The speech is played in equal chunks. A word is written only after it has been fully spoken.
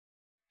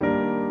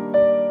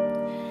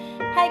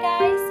Hi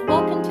guys,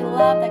 welcome to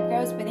Love That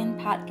Grows Within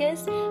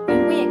podcast,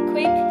 where we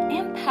equip,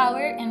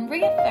 empower, and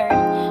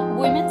reaffirm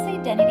women's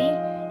identity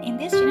in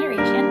this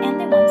generation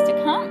and the ones to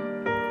come.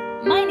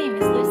 My name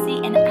is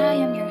Lucy and I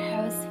am your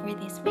host for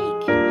this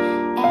week.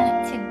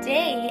 And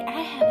today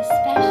I have a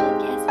special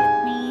guest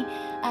with me.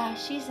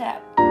 She's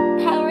a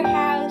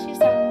powerhouse,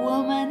 she's a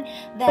woman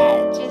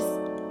that just,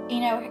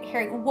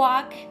 her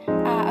walk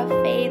of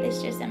faith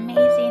is just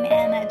amazing,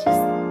 and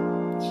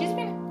she's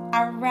been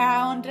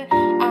around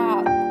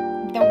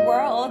the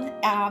world,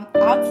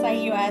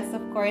 outside US,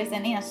 of course,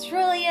 and in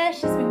Australia.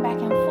 She's been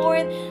back and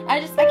forth. I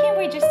can't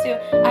wait just to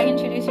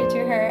introduce you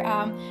to her.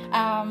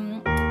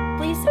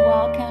 Please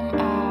welcome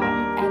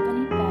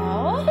Ebony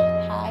Bell.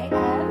 Hi,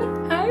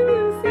 Eb. Hi,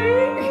 Lucy.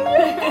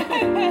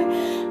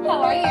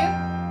 How are you?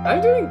 I'm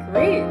doing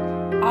great.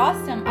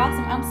 Awesome.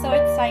 I'm so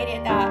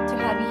excited to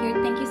have you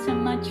here. Thank you so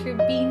much for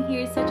being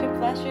here. It's such a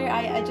pleasure.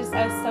 I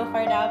was so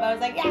fired up. I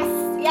was like, yes,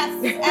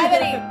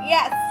 Ebony,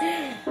 yes.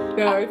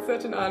 No, it's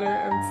such an honor.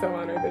 I'm so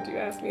honored that you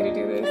asked me to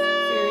do this.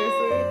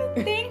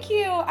 Seriously. Thank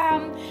you.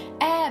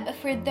 Eb,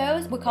 for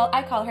those,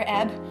 I call her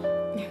Eb.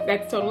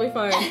 That's totally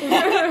fine.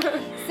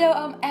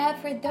 So,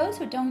 Eb, for those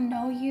who don't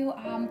know you,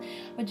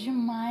 would you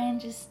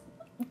mind just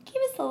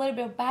give us a little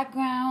bit of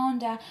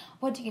background?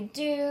 What do you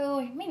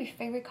do? Maybe your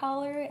favorite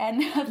color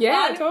and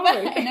yeah,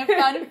 totally. And a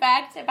fun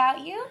fact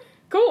about you.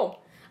 Cool.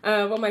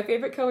 Well, my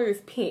favorite color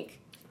is pink,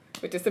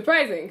 which is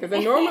surprising because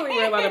I normally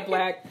wear a lot of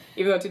black,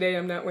 even though today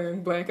I'm not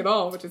wearing black at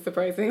all, which is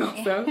surprising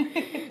also.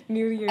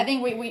 New Year. I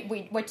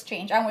think what's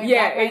changed? I'm wearing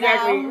black right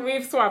exactly. now.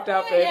 We've swapped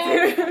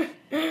outfits.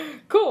 Yeah.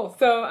 Cool.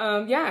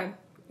 So,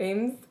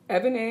 name's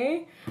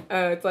Ebony.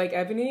 It's like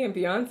Ebony and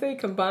Beyonce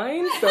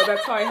combined, so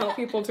that's how I help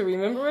people to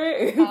remember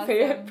it and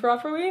say it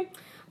properly.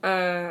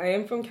 I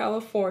am from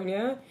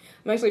California.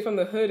 I'm actually from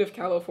the hood of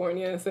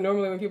California, so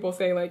normally when people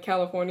say, like,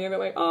 California, they're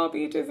like, oh,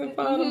 beaches and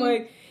fun. Mm-hmm. I'm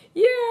like,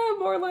 yeah,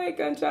 more like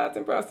gunshots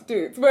and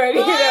prostitutes, but,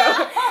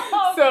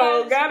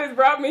 so God has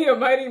brought me a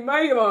mighty,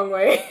 mighty long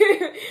way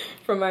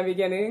from my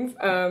beginnings.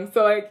 Born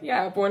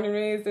and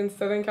raised in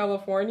Southern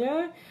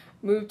California,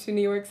 moved to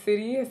New York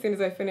City as soon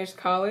as I finished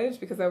college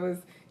because I was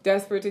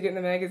desperate to get in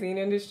the magazine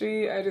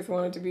industry. I just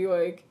wanted to be,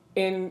 like,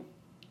 in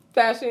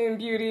fashion,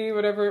 beauty,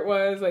 whatever it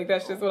was. Like,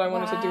 that's just what I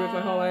wanted to do with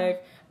my whole life.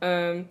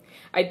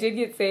 I did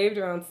get saved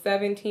around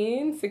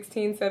 16,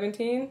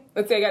 17.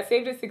 Let's say I got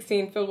saved at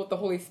 16, filled with the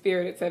Holy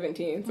Spirit at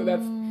 17. So that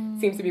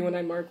seems to be when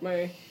I marked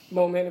my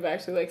moment of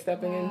actually, like,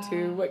 stepping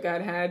into what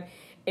God had.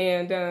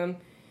 And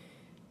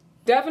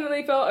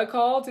definitely felt a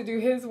call to do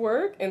His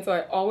work. And so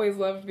I always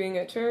loved being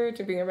at church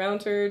and being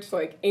around church.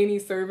 Like, any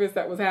service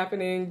that was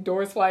happening,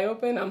 doors fly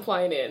open, I'm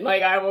flying in.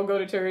 Like, I will go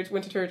to church,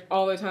 went to church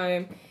all the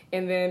time.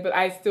 But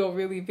I still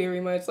really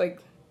very much,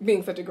 like,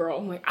 being such a girl,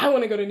 I'm like, I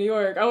want to go to New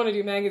York. I want to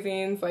do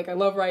magazines. Like, I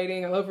love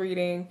writing. I love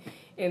reading.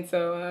 And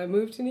so I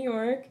moved to New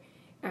York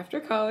after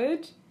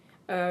college.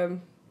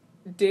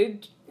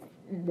 Did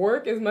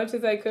work as much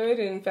as I could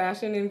in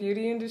fashion and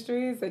beauty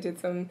industries. I did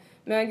some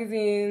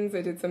magazines.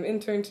 I did some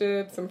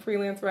internships, some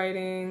freelance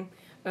writing.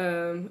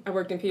 I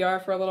worked in PR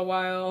for a little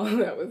while.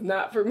 That was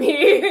not for me.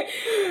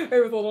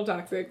 It was a little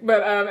toxic.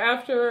 But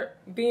after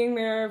being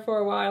there for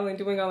a while and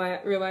doing all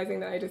that,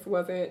 realizing that I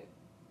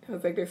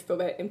was like, there's still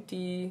that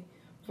empty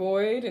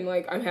void, and,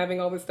 like, I'm having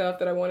all the stuff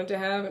that I wanted to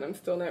have, and I'm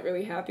still not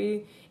really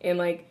happy. And,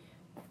 like,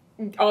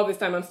 all this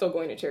time I'm still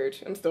going to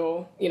church. I'm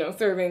still,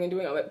 serving and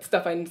doing all that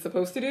stuff I'm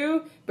supposed to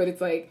do, but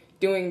it's like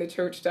doing the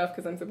church stuff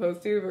because I'm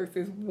supposed to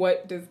versus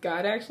what does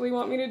God actually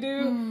want me to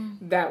do.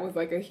 That was,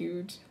 like, a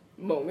huge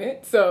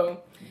moment.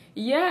 So,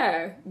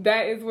 yeah,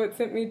 that is what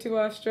sent me to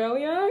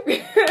Australia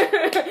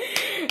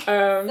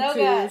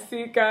to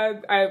seek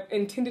God. I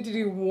intended to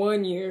do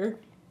 1 year.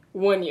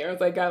 1 year. I was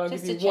like, God, I'll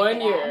give you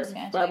 1 year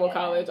Bible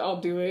college.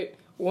 I'll do it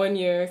 1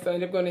 year. So I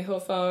ended up going to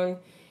Hillsong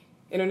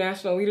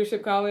International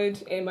Leadership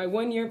College, and my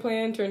 1 year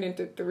plan turned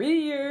into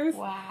 3 years.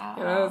 Wow.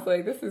 And I was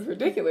like, this is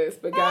ridiculous.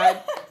 But God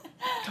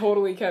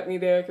totally kept me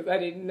there because I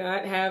did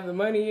not have the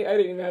money. I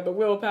didn't even have the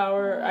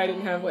willpower. Wow. I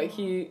didn't have,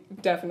 He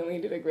definitely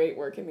did a great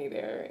work in me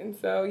there. And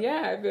so,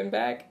 yeah, I've been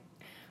back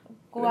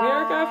in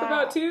America for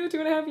about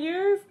 2.5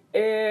 years,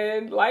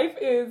 and life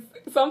is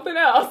something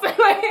else.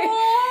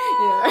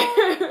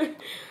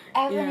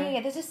 Ebony,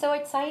 this is so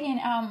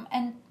exciting.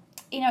 And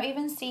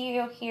even see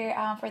you here.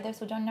 For those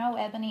who don't know,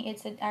 Ebony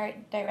is our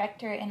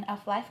director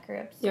of life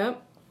groups.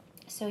 Yep.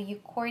 So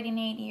you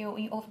coordinate,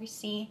 you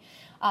oversee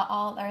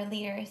all our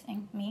leaders,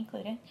 and me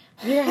included.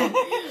 Yeah.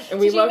 And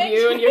we love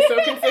you, and you're so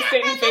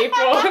consistent and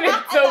faithful, and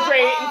it's so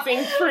great, and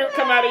seeing fruit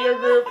come out of your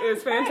group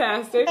is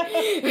fantastic. I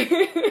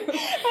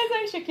was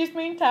like, she keeps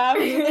me in tabs.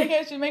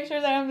 She makes sure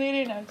that I'm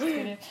leading. No, just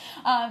kidding.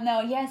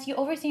 Yes, you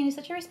overseeing is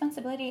such a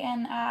responsibility,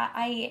 and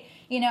a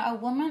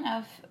woman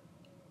of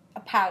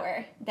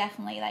power,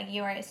 definitely. Like,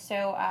 you are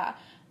so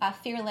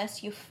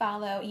fearless. You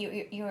follow.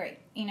 You're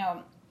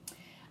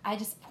I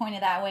just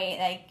pointed that way.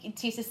 Like,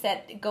 Jesus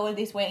said, go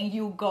this way, and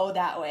you go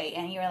that way.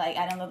 And you're like,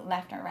 I don't look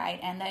left or right.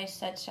 And that is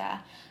such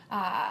a,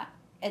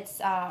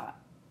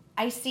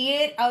 I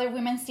see it, other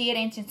women see it,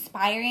 and it's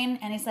inspiring,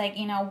 and it's like,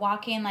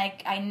 walking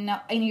like I know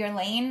in your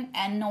lane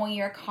and knowing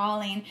your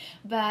calling.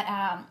 But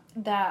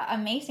the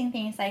amazing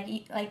thing is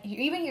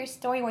even your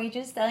story where you're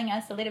just telling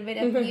us a little bit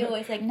of you,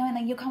 it's like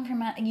knowing you come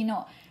from a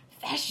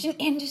fashion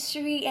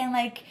industry, and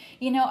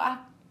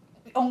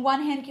on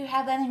one hand you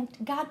have that, and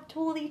God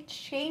totally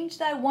changed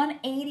that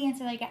 180 and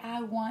said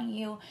I want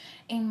you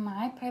in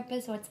my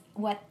purpose,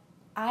 what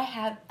I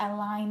have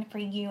aligned for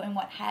you and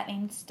what I have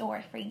in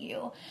store for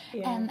you.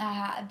 And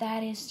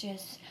that is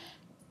just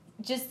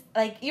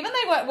even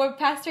what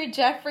Pastor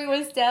Jeffrey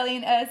was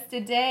telling us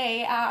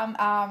today.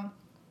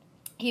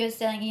 He was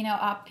saying,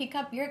 pick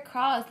up your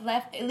cross,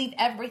 leave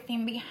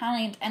everything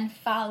behind, and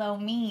follow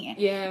me.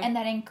 And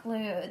that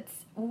includes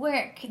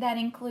work, that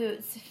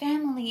includes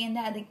family, and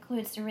that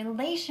includes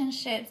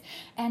relationships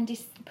and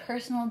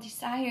personal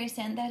desires,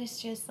 and that is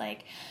just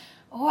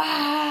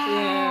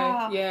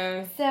wow.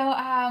 Yeah. So,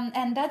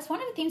 and that's one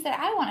of the things that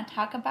I want to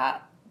talk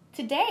about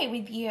today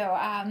with you.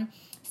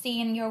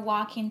 Seeing your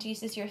walk in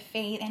Jesus, your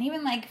faith, and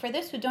even for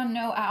those who don't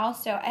know,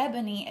 also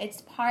Ebony,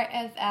 it's part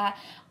of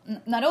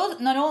not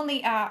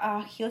only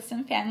a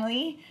Hillsong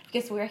family,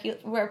 because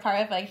we're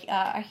part of a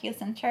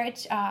Hillsong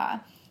church,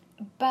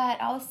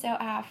 but also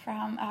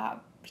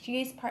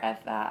she is part of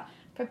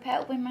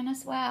Propel Women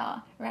as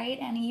well, right?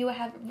 And you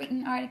have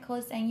written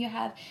articles, and you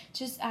have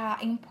just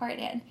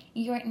imparted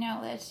your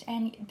knowledge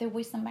and the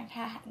wisdom that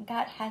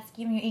God has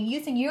given you, and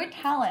using your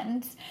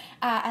talents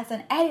as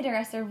an editor,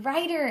 as a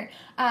writer,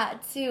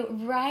 to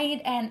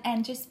write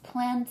and just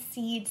plant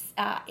seeds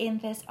in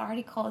these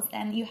articles.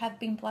 And you have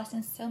been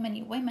blessing so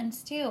many women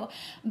too.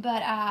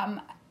 But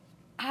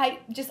I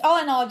just, all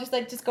in all,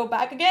 just go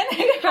back again.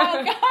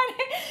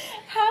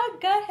 how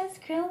God has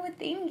grown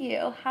within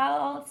you, how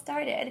all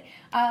started.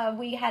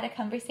 We had a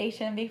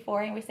conversation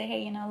before, and we say,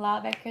 hey,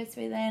 love that grows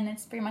within.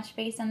 It's pretty much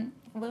based on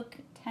Luke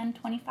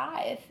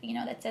 10:25.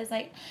 That says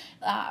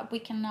we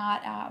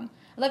cannot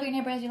love your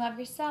neighbor as you love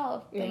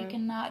yourself, but you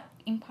cannot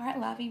impart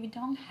love if you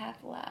don't have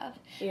love,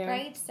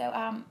 right? So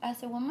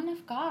as a woman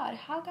of God,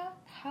 how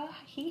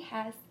He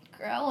has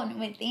grown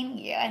within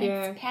you and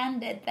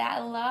expanded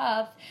that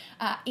love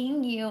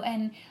in you,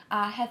 and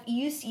have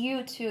used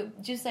you to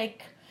just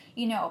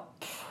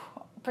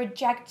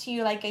project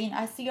you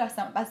I see you as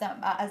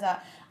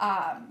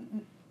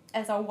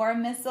a war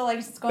missile,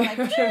 just going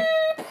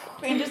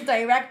and just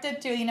directed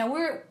to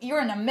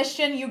you're on a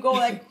mission. You go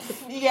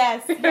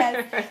yes. So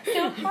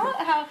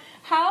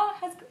how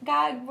has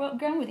God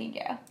grown within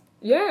you?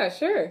 Yeah,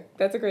 sure.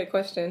 That's a great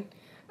question.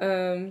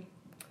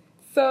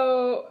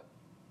 So,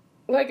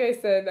 like I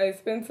said, I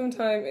spent some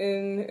time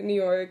in New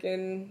York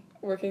and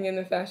working in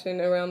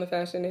around the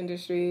fashion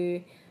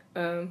industry,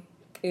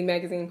 in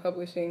magazine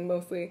publishing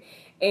mostly.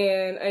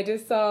 And I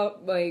just saw,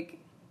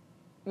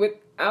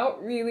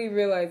 without really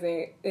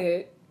realizing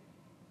it,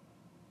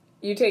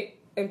 you take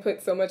and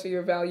put so much of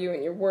your value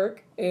in your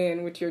work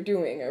and what you're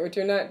doing or what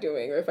you're not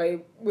doing. Or if I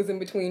was in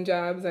between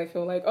jobs, I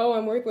feel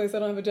I'm worthless, I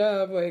don't have a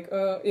job,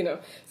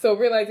 So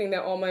realizing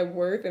that all my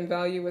worth and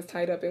value was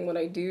tied up in what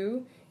I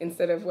do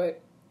instead of what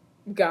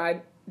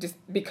God, just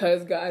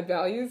because God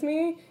values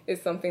me,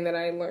 is something that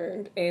I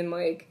learned. And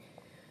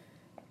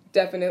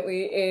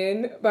definitely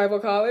in Bible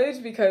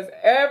college, because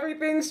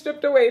everything's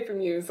stripped away from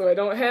you. So I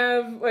don't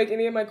have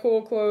any of my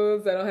cool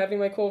clothes. I don't have any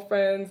of my cool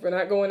friends. We're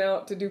not going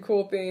out to do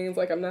cool things.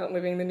 I'm not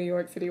living the New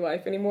York City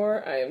life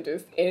anymore. I am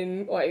just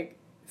in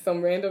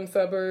some random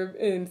suburb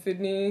in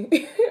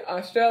Sydney,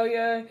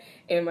 Australia,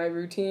 and my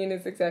routine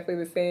is exactly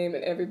the same.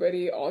 And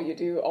all you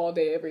do all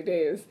day, every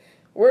day is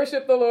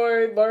worship the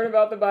Lord, learn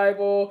about the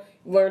Bible,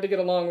 learn to get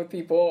along with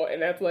people,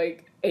 and that's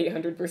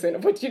 800%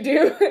 of what you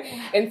do.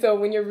 And so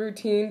when your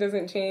routine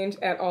doesn't change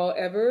at all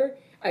ever,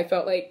 I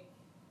felt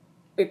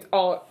it's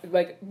all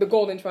the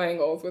golden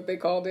triangle is what they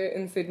called it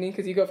in Sydney,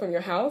 because you go from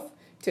your house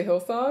to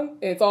Hillsong,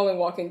 and it's all in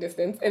walking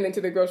distance, and then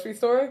to the grocery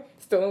store,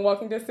 still in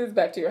walking distance,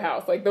 back to your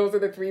house. Those are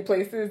the three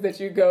places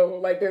that you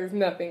go, there's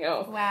nothing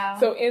else. Wow.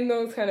 So in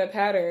those kind of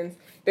patterns,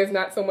 there's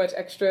not so much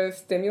extra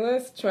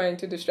stimulus trying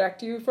to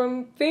distract you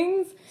from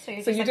things.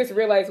 So you just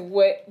realize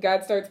what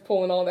God starts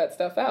pulling all that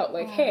stuff out.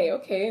 Hey,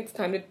 okay, it's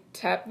time to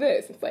tap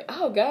this. It's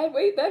oh, God,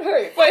 wait, that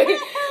hurts.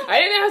 I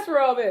didn't ask for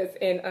all this.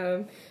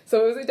 And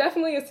so it was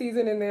definitely a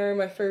season in there,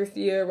 my first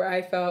year, where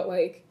I felt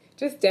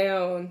just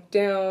down,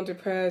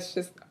 depressed,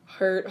 just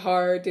hurt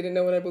hard, didn't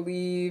know what I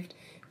believed,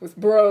 was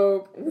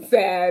broke,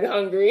 sad,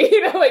 hungry,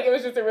 it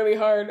was just a really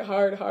hard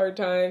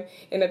time.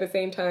 And at the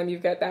same time,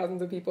 you've got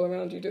thousands of people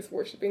around you just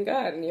worshiping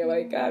God, and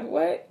you're God,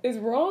 what is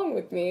wrong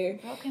with me?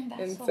 Broken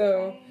vessel, and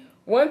so right?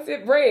 Once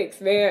it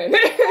breaks, man,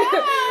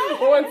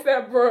 once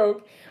that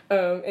broke,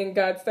 and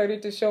God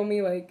started to show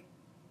me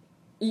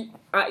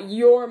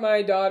you're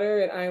my daughter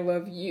and I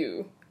love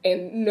you,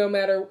 and no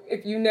matter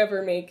if you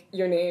never make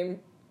your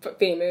name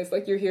famous,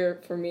 you're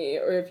here for me,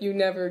 or if you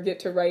never get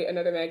to write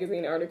another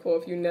magazine article,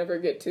 if you never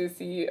get to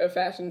see a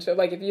fashion show,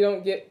 if you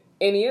don't get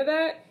any of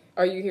that,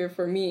 are you here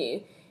for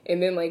me?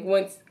 And then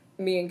once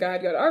me and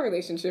God got our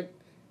relationship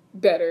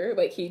better,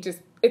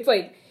 it's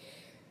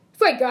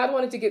it's like God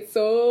wanted to get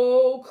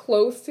so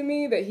close to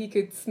me that he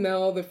could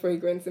smell the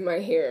fragrance in my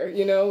hair,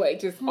 you know, like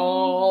just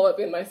all up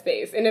in my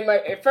space. And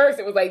at first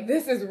it was like,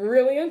 this is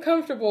really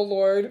uncomfortable,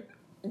 Lord.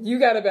 You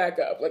got to back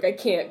up. Like, I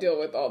can't deal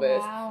with all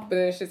this. Wow. But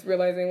then it's just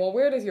realizing, well,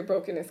 where does your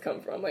brokenness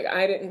come from? Like,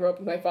 I didn't grow up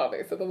with my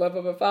father. So the love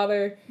of a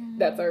father,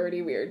 that's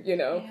already weird, you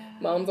know? Yeah.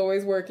 Mom's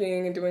always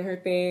working and doing her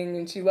thing,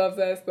 and she loves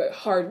us, but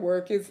hard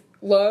work is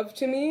love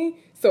to me.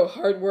 So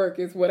hard work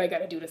is what I got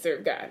to do to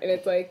serve God. And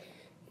it's like,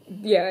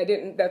 yeah,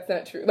 that's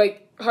not true.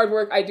 Like,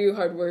 I do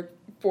hard work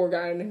for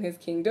God and his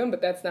kingdom,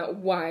 but that's not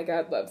why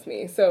God loves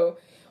me. So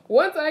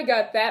once I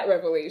got that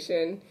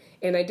revelation,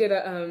 and I did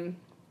a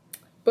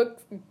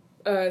book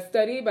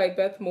study by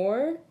Beth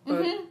Moore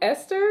on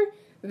Esther,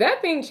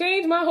 that thing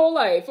changed my whole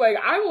life. Like,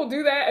 I will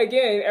do that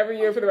again every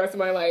year for the rest of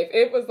my life.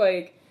 It was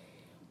like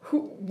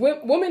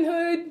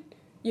womanhood,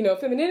 you know,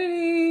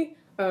 femininity,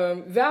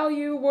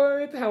 value,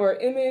 worth, how our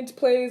image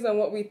plays on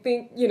what we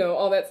think, you know,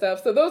 all that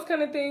stuff. So those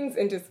kind of things,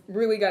 and just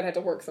really God had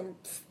to work some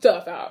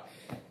stuff out.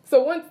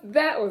 So once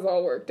that was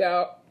all worked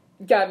out,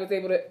 God was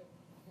able to,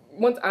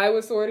 once I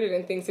was sorted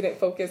and things didn't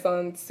focus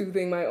on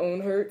soothing my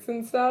own hurts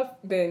and stuff,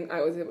 then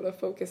I was able to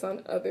focus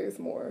on others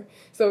more.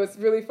 So it's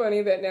really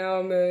funny that now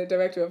I'm the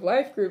director of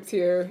life groups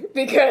here,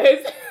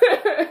 because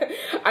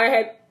I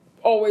had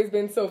always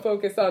been so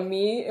focused on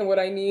me and what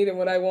I need and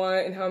what I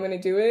want and how I'm going to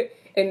do it.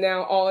 And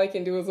now all I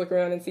can do is look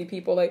around and see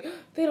people like,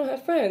 they don't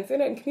have friends, they're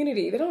not in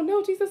community, they don't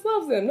know Jesus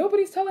loves them,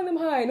 nobody's telling them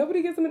hi,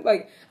 nobody gives them,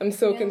 like, I'm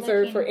so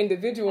concerned for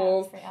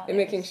individuals and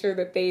making sure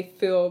that they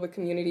feel the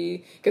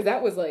community, because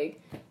that was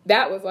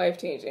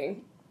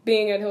life-changing.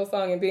 Being at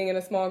Hillsong and being in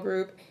a small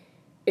group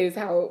is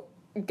how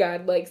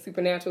God, like,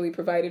 supernaturally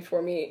provided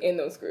for me in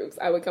those groups.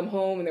 I would come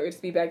home and there would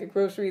just be a bag of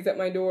groceries at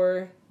my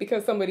door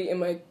because somebody in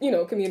my, you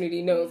know,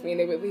 community knows me and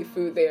they would leave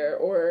food there,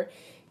 or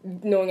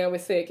knowing I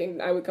was sick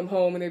and I would come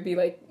home and there'd be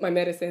like my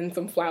medicine,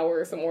 some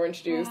flour, some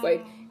orange juice. Wow.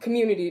 Like,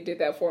 community did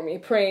that for me,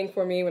 praying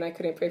for me when I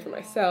couldn't pray for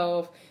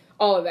myself,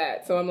 all of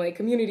that. So I'm like,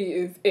 community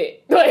is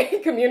it.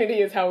 Like, community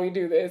is how we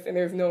do this, and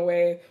there's no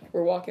way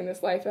we're walking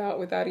this life out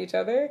without each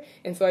other.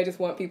 And so I just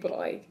want people to,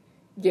 like,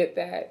 get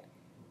that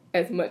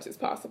as much as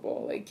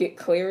possible. Like, get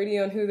clarity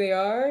on who they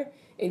are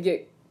and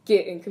get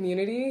in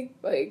community.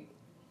 Like,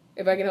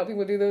 if I can help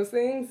people do those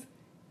things,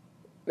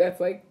 that's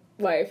like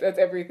life. That's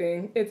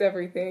everything. It's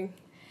everything.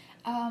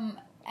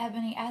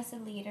 Ebony, as a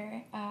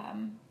leader,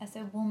 as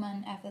a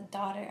woman, as a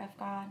daughter of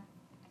God,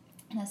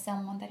 and as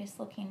someone that is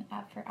looking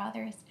up for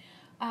others,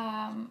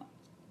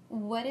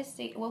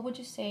 what would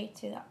you say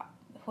to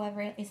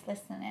whoever is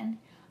listening?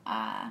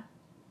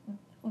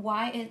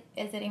 Why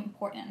is it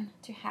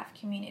important to have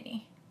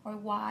community, or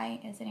why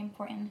is it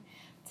important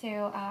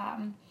to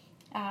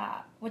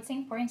what's the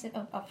importance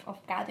of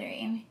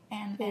gathering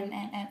and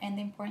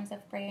the importance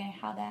of prayer, and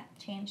how that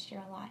changed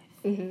your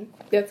life?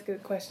 That's a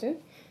good question.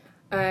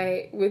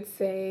 I would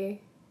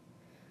say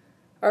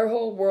our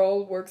whole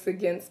world works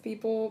against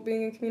people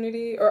being in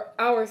community, or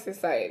our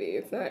society.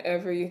 It's not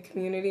every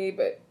community,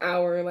 but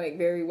our, like,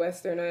 very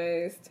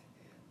westernized,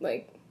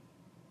 like,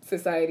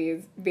 society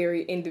is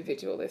very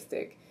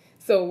individualistic.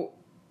 So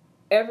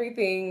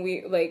everything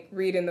we, like,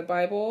 read in the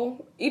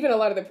Bible, even a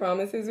lot of the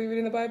promises we read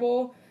in the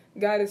Bible,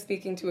 God is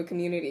speaking to a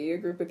community, a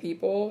group of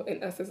people,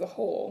 and us as a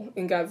whole.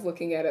 And God's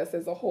looking at us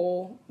as a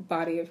whole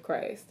body of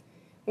Christ,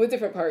 with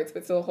different parts,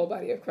 but still a whole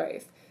body of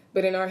Christ.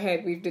 But in our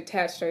head, we've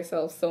detached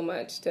ourselves so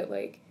much to,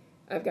 like,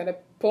 I've got to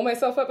pull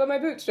myself up by my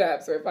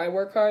bootstraps, or if I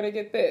work hard, I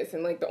get this.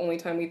 And, like, the only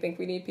time we think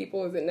we need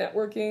people is in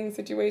networking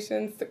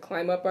situations to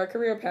climb up our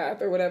career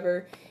path or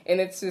whatever. And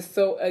it's just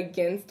so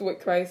against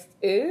what Christ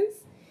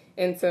is.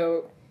 And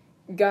so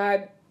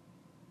God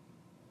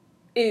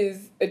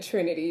is a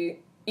Trinity.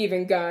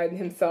 Even God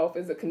himself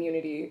is a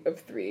community of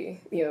three.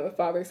 You know, the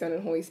Father, Son,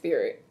 and Holy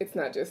Spirit. It's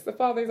not just the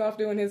Father's off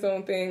doing his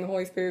own thing, the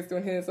Holy Spirit's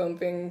doing his own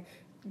thing,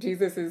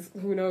 Jesus is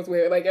who knows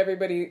where. Like,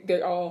 everybody,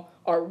 they all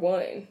are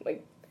one.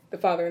 Like, the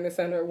Father and the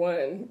Son are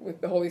one. With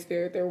the Holy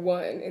Spirit, they're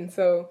one. And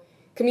so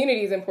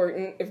community is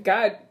important. If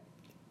God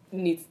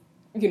needs,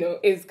 you know,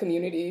 is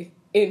community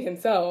in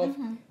himself,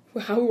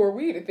 how are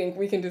we to think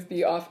we can just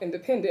be off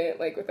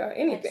independent, like, without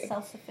anything? Like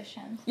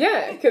self-sufficient.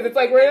 Yeah, because it's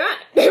like, we're not.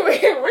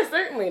 We're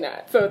certainly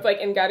not. So it's like,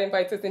 and God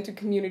invites us into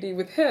community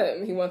with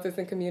him. He wants us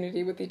in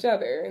community with each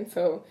other. And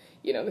so,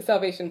 you know, the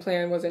salvation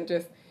plan wasn't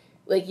just,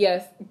 like,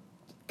 yes,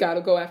 God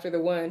will go after the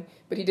one,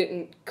 but he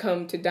didn't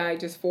come to die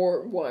just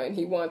for one.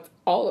 He wants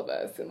all of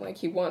us, and, like,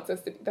 he wants us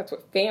to, that's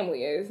what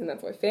family is, and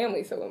that's why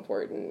family is so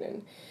important.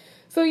 And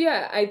so,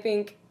 yeah, I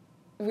think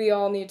we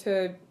all need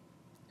to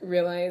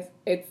realize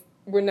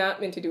we're not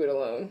meant to do it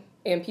alone.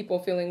 And people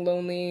feeling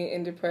lonely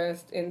and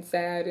depressed and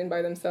sad and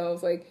by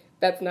themselves, like,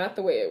 that's not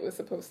the way it was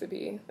supposed to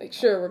be. Like,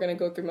 sure, we're going to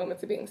go through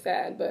moments of being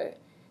sad, but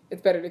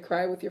it's better to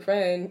cry with your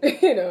friend.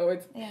 You know,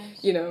 it's,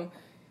 you know,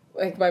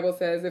 like the Bible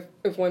says,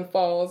 if one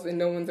falls and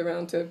no one's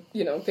around to,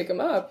 you know, pick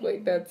them up,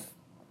 like, that's,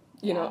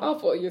 you know,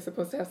 awful. You're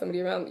supposed to have somebody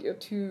around you. A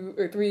 2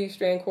 or 3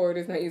 strand cord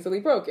is not easily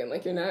broken.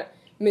 Like, you're not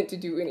meant to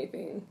do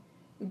anything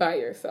by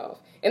yourself.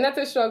 And that's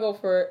a struggle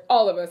for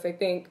all of us, I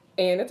think.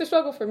 And it's a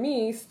struggle for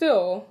me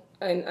still,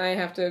 and I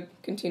have to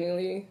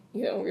continually,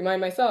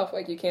 remind myself,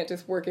 like, you can't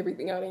just work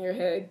everything out in your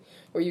head,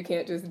 or you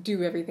can't just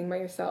do everything by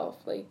yourself.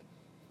 Like,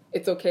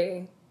 it's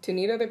okay to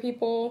need other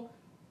people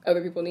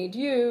need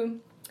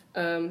you.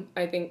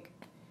 I think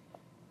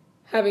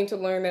having to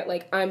learn that,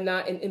 like, I'm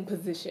not an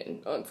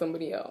imposition on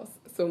somebody else.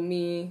 So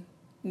me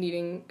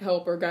needing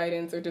help or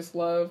guidance or just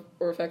love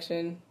or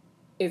affection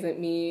isn't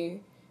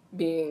me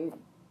being,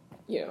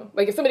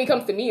 like, if somebody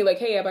comes to me, like,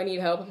 hey, Eb, I need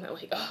help, I'm not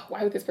like, oh,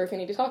 why would this person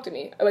need to talk to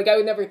me? Like, I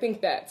would never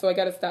think that. So I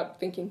got to stop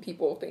thinking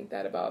people think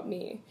that about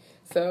me.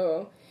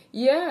 So,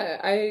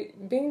 yeah,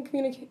 being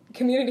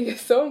community is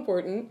so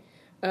important.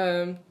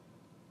 I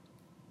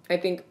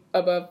think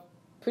above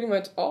pretty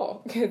much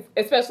all,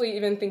 especially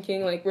even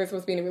thinking, like, we're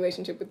supposed to be in a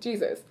relationship with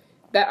Jesus.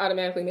 That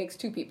automatically makes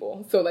two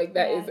people. So, like,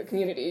 that is a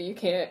community. You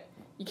can't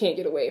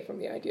get away from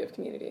the idea of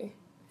community.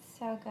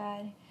 So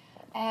good.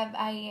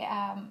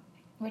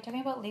 We're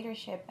talking about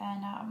leadership,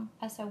 and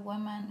as a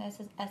woman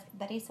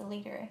that is a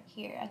leader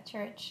here at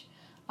church,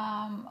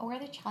 what are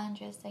the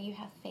challenges that you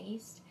have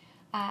faced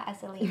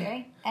as a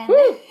leader? And,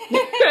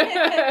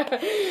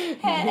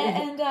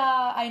 and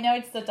I know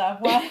it's the tough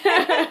one,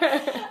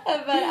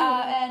 but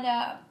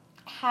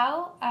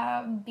how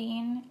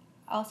being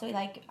also,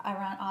 like,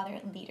 around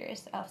other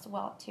leaders as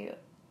well to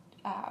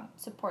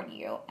support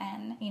you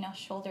and,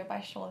 shoulder by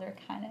shoulder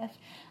kind of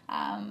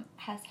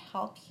has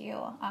helped you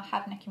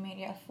having a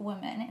community of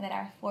women that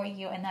are for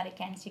you and not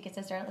against you, because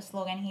there's our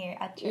slogan here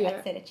at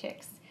City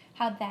Chicks.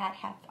 How that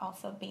have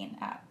also been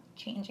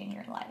changing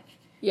your life?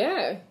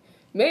 Yeah.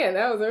 Man,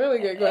 that was a really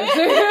good question.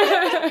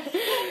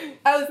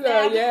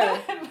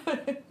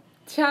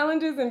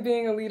 Challenges in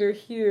being a leader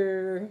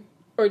here,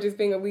 or just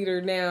being a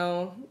leader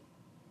now.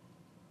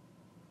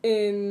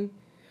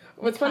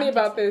 What's funny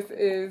about this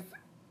is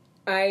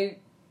I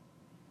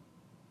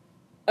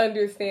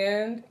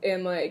understand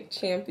and, like,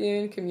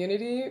 champion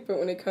community, but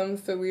when it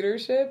comes to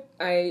leadership,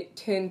 I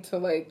tend to,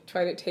 like,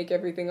 try to take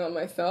everything on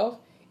myself.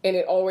 And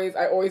I always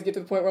get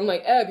to the point where I'm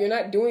like, Eb, you're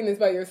not doing this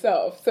by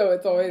yourself. So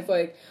it's always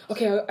like,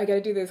 okay, I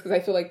gotta do this because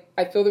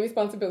I feel the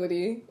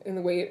responsibility and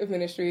the weight of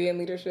ministry and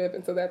leadership,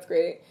 and so that's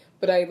great.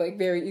 But I, like,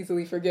 very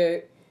easily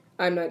forget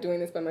I'm not doing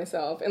this by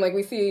myself. And, like,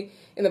 we see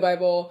in the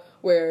Bible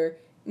where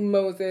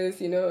Moses,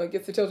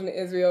 gets the children of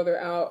Israel,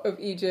 they're out of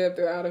Egypt,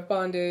 they're out of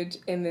bondage,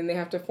 and then they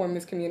have to form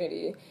this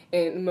community.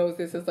 And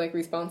Moses is, like,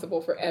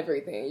 responsible for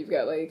everything. You've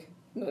got, like,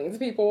 millions of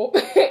people,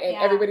 and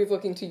everybody's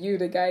looking to you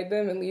to guide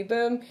them and lead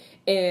them.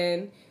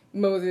 And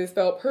Moses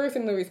felt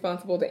personally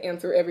responsible to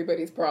answer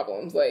everybody's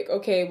problems. Like,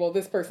 okay, well,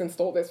 this person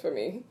stole this from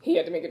me. He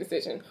had to make a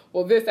decision.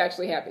 Well, this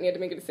actually happened. He had to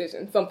make a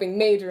decision. Something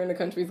major in the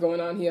country's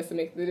going on. He has to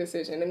make the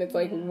decision. And it's,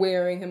 like,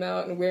 wearing him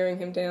out and wearing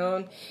him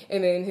down.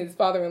 And then his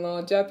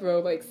father-in-law,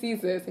 Jethro, like,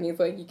 sees this, and he's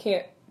like, you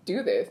can't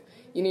do this.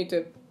 You need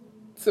to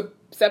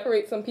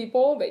separate some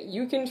people that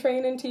you can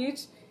train and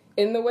teach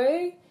in the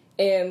way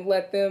and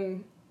let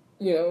them,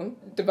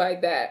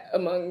 divide that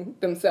among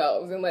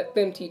themselves and let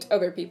them teach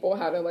other people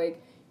how to,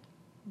 like,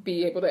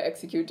 be able to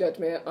execute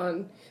judgment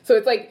on. So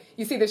it's like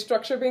you see the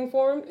structure being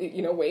formed,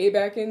 way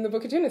back in the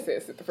book of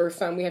Genesis. It's the first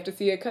time we have to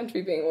see a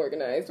country being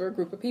organized or a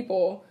group of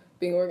people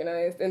being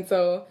organized. And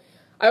so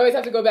I always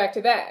have to go back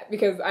to that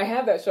because I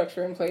have that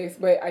structure in place,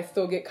 but I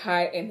still get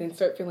caught and then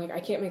start feeling like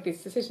I can't make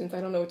these decisions.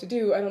 I don't know what to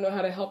do. I don't know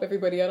how to help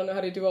everybody. I don't know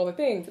how to do all the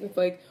things. And it's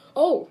like,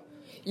 oh,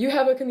 you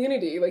have a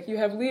community. Like, you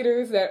have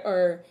leaders that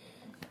are,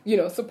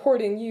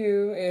 supporting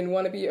you and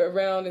want to be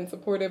around and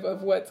supportive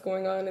of what's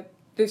going on at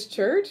this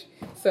church.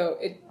 So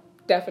it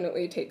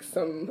definitely takes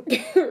some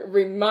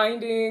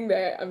reminding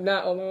that I'm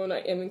not alone.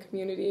 I am in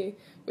community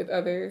with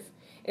others.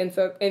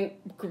 And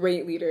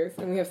great leaders.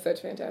 And we have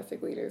such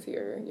fantastic leaders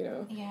here,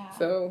 Yeah.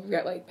 So we've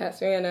got, like,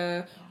 Pastor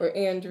Anna or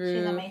Andrew.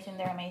 She's amazing.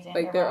 They're amazing.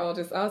 Like, they're all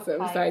just awesome.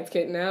 Besides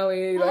Kit and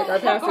Allie. Like, our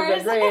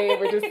pastors are great.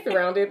 We're just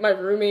surrounded. My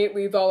roommate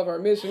leads all of our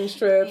mission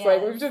trips. Yes.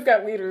 Like, we've just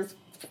got leaders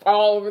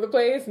all over the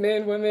place.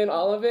 Men, women,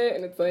 all of it.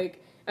 And it's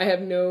like, I have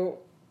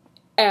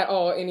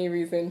any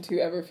reason to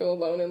ever feel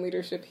alone in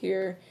leadership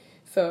here.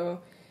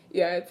 So,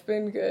 yeah, it's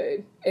been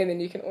good. And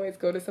then you can always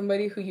go to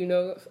somebody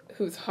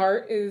whose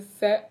heart is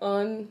set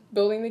on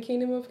building the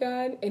kingdom of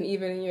God. And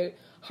even in your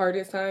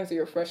hardest times or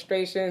your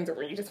frustrations or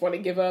when you just want to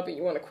give up and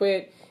you want to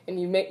quit,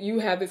 and you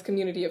have this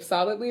community of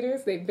solid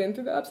leaders. They've been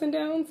through the ups and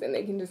downs, and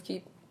they can just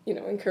keep,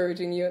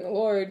 encouraging you in the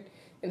Lord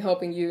and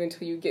helping you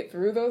until you get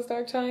through those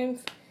dark times.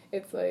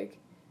 It's like,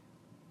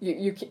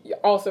 you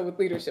also with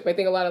leadership, I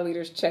think a lot of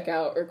leaders check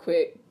out or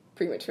quit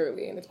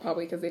prematurely, and it's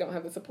probably because they don't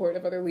have the support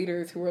of other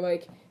leaders who are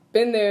like,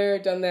 been there,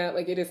 done that,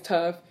 like, it is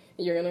tough,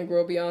 you're gonna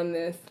grow beyond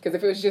this. Because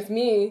if it was just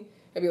me,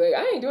 I'd be like,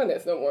 I ain't doing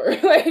this no more.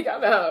 Like,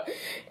 I'm out.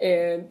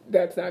 And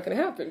that's not gonna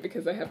happen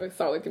because I have a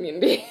solid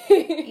community.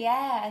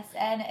 Yes,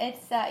 and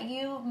it's,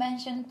 you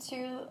mentioned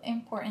two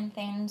important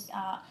things,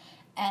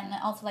 and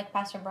also, like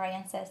Pastor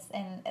Brian says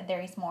in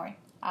There Is More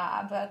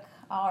book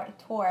or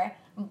tour,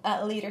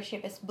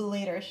 leadership is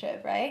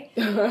leadership, right?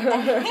 Yes.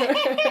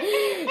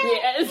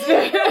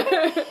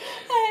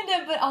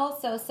 But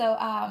also, so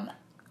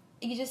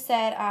you just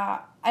said, I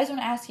just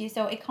want to ask you,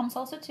 so it comes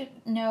also to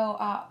know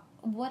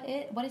what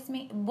is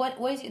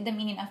the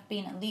meaning of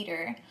being a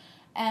leader,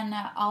 and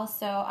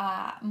also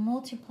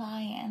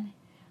multiplying.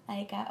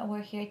 Like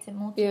we're here to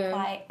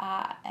multiply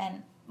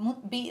and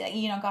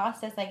be, God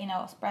says, like,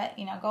 spread,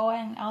 go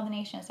in all the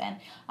nations and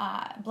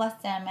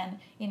bless them, and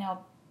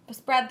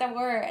spread the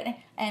word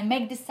and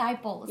make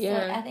disciples. So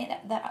I think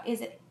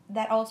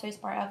that also is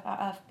part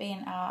of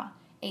being a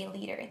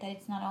leader, that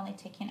it's not only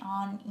taking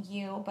on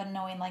you, but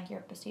knowing like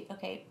your position.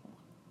 Okay,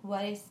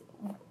 what is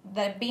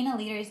that? Being a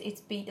leader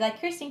is be like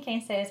Christine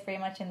Kane says pretty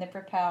much in the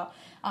Propel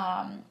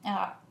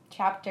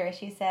chapter.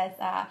 She says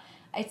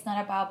it's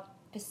not about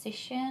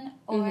position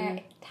or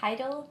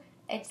title.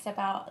 It's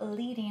about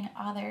leading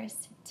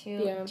others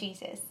to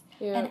Jesus.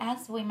 Yeah. And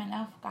as women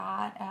of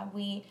God,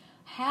 we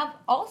have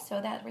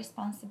also that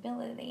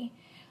responsibility.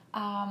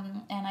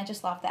 And I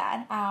just love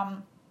that.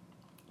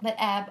 But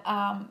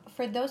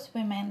for those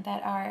women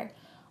that are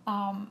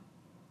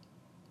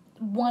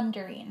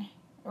wondering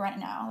right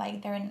now,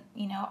 like they're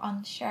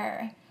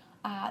unsure,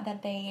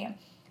 that they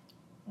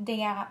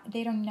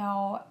don't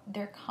know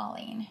their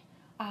calling,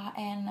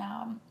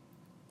 and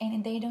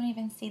they don't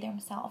even see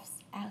themselves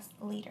as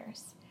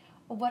leaders.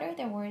 What are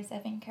the words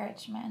of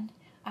encouragement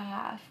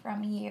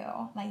from you?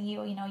 Like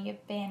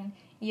you've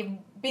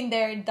been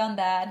there, done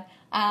that.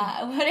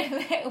 What are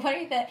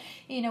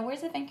the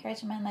words of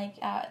encouragement like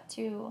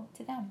to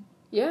them?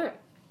 Yeah,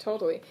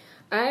 totally.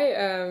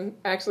 I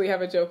actually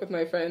have a joke with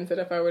my friends that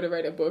if I were to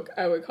write a book,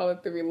 I would call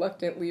it The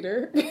Reluctant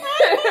Leader,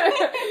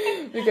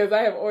 because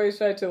I have always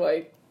tried to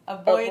like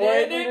avoid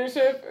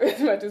leadership as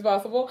much as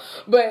possible,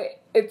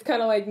 but it's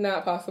kind of like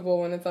not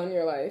possible when it's on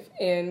your life.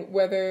 And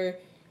whether,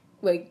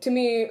 like, to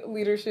me,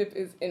 leadership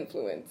is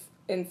influence.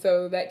 And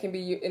so that can be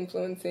you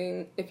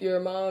influencing, if you're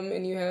a mom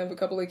and you have a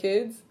couple of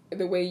kids,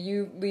 the way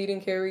you lead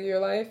and carry your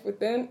life with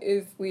them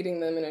is leading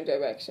them in a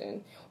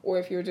direction. Or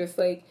if you're just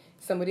like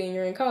somebody and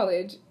you're in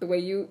college, the way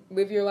you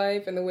live your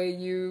life and the way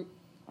you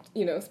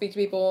speak to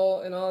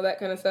people and all that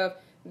kind of stuff,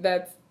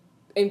 that's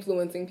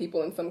influencing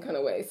people in some kind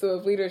of way. So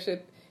if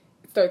leadership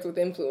starts with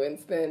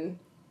influence, then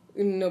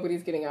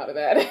nobody's getting out of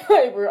that.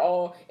 Like, we're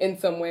all in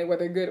some way,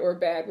 whether good or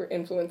bad, we're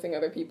influencing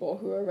other people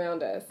who are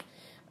around us.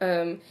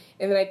 And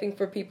then I think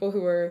for people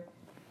who are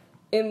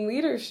in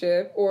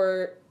leadership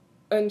or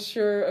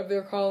unsure of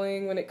their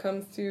calling when it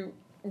comes to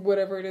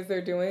whatever it is they're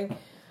doing,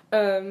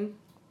 I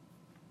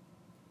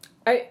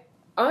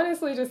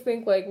honestly just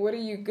think, like, what are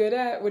you good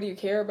at? What do you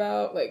care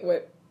about? Like,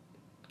 what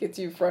gets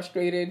you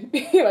frustrated?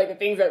 Like, the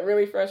things that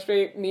really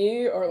frustrate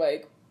me are,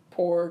 like,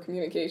 poor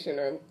communication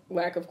or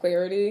lack of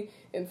clarity.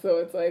 And so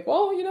it's like,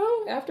 well,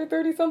 after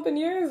 30-something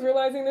years,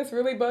 realizing this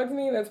really bugs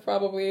me, that's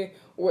probably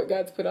what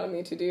God's put on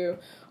me to do.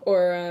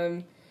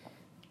 Or,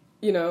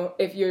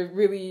 if you're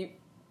really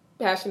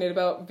passionate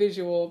about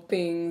visual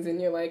things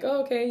and you're like,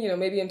 oh, okay,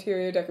 maybe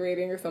interior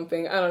decorating or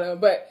something, I don't know.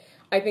 But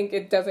I think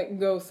it doesn't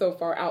go so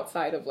far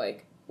outside of,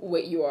 like,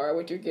 what you are,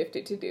 what you're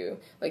gifted to do.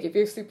 Like, if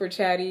you're super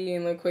chatty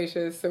and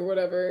loquacious or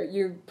whatever,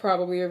 you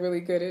probably are really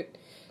good at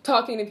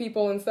talking to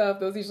people and stuff.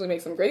 Those usually make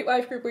some great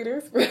life group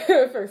leaders,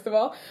 first of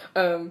all.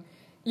 Or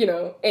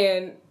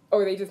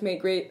they just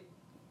make great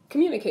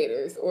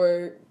communicators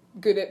or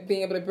good at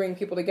being able to bring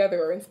people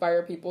together or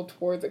inspire people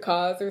towards a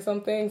cause or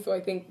something. So I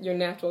think your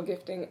natural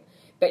gifting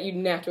that you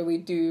naturally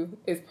do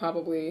is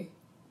probably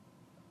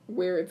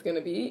where it's going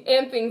to be.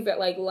 And things that,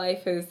 like,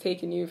 life has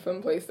taken you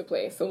from place to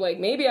place. So, like,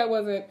 maybe I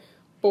wasn't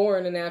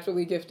born a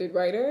naturally gifted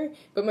writer,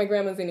 but my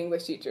grandma's an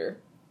English teacher.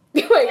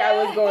 Like,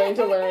 I was going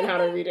to learn how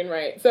to read and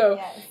write. So,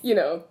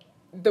 yes.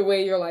 The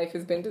way your life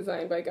has been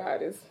designed by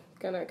God is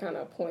going to kind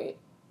of point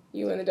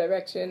you in a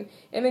direction.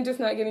 And then just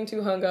not getting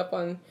too hung up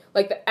on,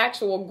 like, the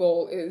actual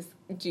goal is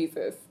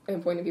Jesus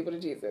and pointing people to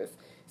Jesus.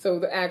 So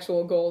the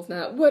actual goal is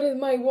not, what is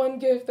my one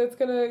gift that's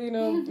going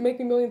to, make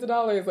me millions of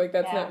dollars? Like,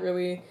 that's not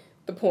really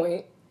the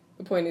point.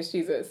 The point is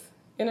Jesus.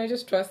 And I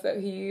just trust that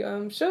he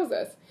shows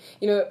us.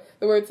 The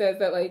word says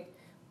that, like,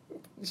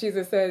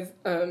 Jesus says,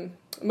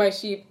 my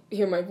sheep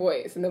hear my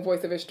voice, and the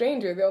voice of a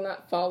stranger they'll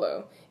not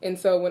follow. And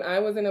so when I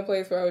was in a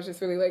place where I was just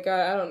really like,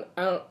 God,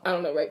 I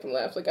don't know right from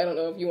left. Like, I don't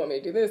know if you want me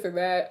to do this or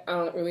that. I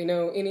don't really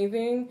know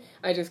anything.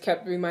 I just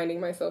kept reminding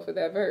myself of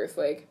that verse.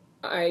 Like,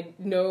 I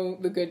know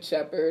the good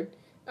shepherd.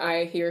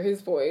 I hear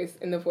his voice,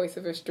 and the voice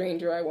of a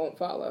stranger I won't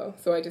follow.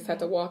 So I just had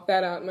to walk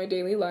that out in my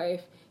daily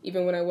life,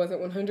 even when I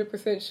wasn't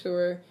 100%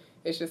 sure.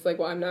 It's just like,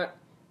 well, I'm not.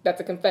 That's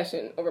a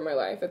confession over my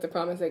life. That's a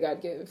promise that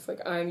God gives. Like,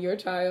 I'm your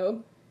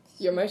child.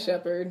 You're my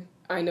shepherd.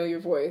 I know your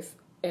voice,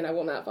 and I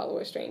will not follow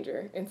a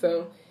stranger. And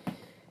so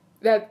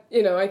that,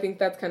 I think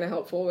that's kind of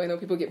helpful. I know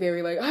people get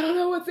very like, I don't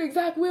know what's the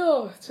exact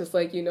will. It's just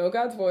like,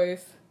 God's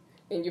voice,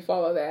 and you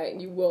follow that,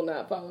 and you will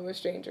not follow a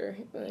stranger.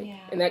 Like,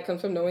 and that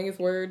comes from knowing his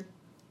word,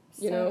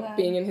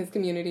 being in his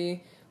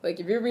community. Like,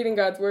 if you're reading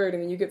God's word,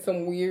 and then you get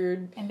some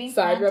weird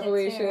side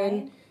revelation,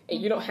 too, right?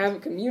 And you don't have a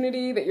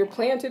community that you're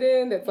planted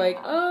in that's like,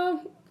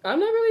 I'm not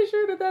really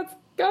sure that that's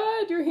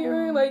God you're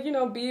hearing. Like,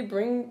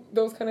 bring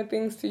those kind of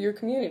things to your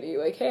community.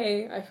 Like,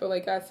 hey, I feel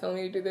like God's telling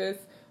me to do this.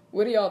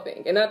 What do y'all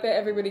think? And not that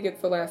everybody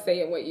gets the last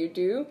say in what you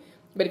do,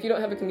 but if you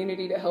don't have a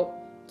community to help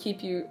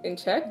keep you in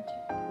check,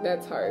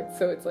 that's hard.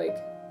 So it's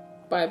like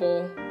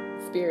Bible,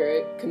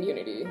 spirit,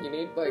 community. You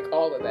need like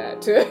all of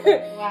that to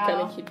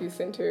kind of keep you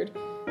centered.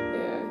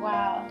 Yeah.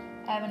 Wow.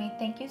 Ebony,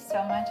 thank you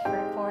so much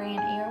for pouring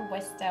your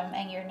wisdom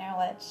and your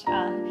knowledge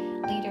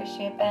on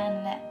leadership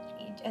and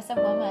as a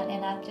woman,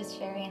 and not just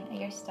sharing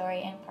your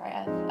story and part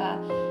of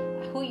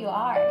who you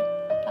are.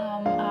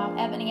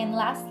 Ebony, and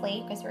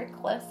lastly, because we're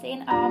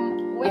closing,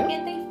 where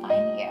can they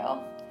find you?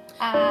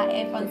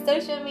 If on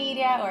social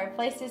media or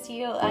places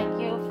you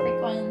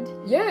frequent?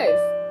 Yes,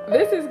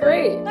 this is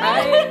great.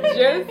 I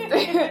just,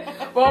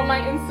 well, my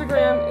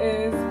Instagram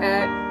is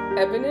at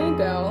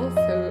Ebonebell,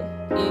 so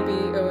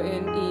EBONEBELL.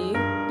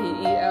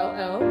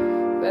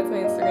 That's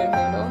my Instagram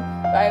handle.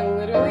 I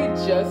literally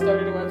just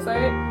started a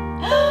website.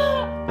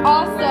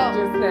 Awesome. Like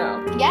just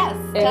now. Yes,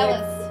 and tell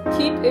us.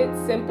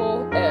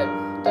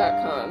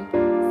 KeepItSimpleEb.com.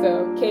 So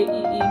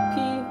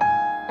KeepItSimpleEb.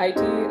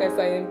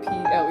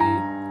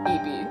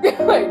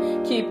 Like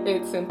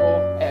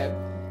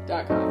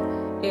KeepItSimpleEb.com.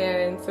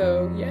 And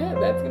so yeah,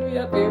 that's gonna be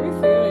up very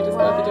soon. I just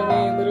got the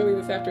domain literally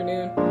this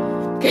afternoon. So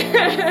good.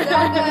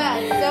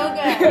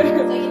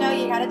 So you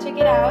gotta check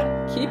it out.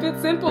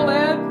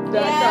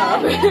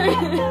 KeepItSimpleEb.com.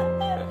 Yeah.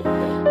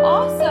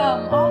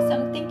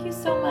 Awesome. Thank you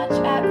so much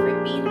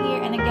for being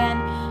here. And again,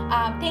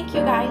 thank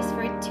you guys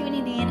for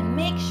tuning in.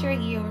 Make sure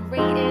you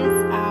rate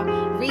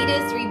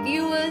us,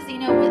 review us.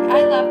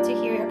 I love to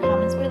hear your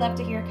comments. We love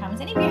to hear your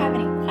comments. And if you have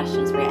any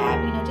questions for Ab,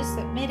 just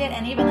submit it,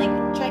 and even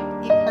check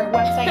her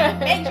website.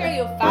 Make sure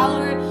you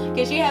follow her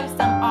because she has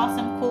some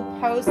awesome, cool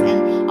posts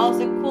and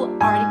also cool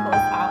articles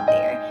out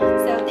there.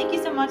 So thank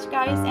you so much,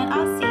 guys, and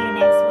I'll see you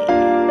next week.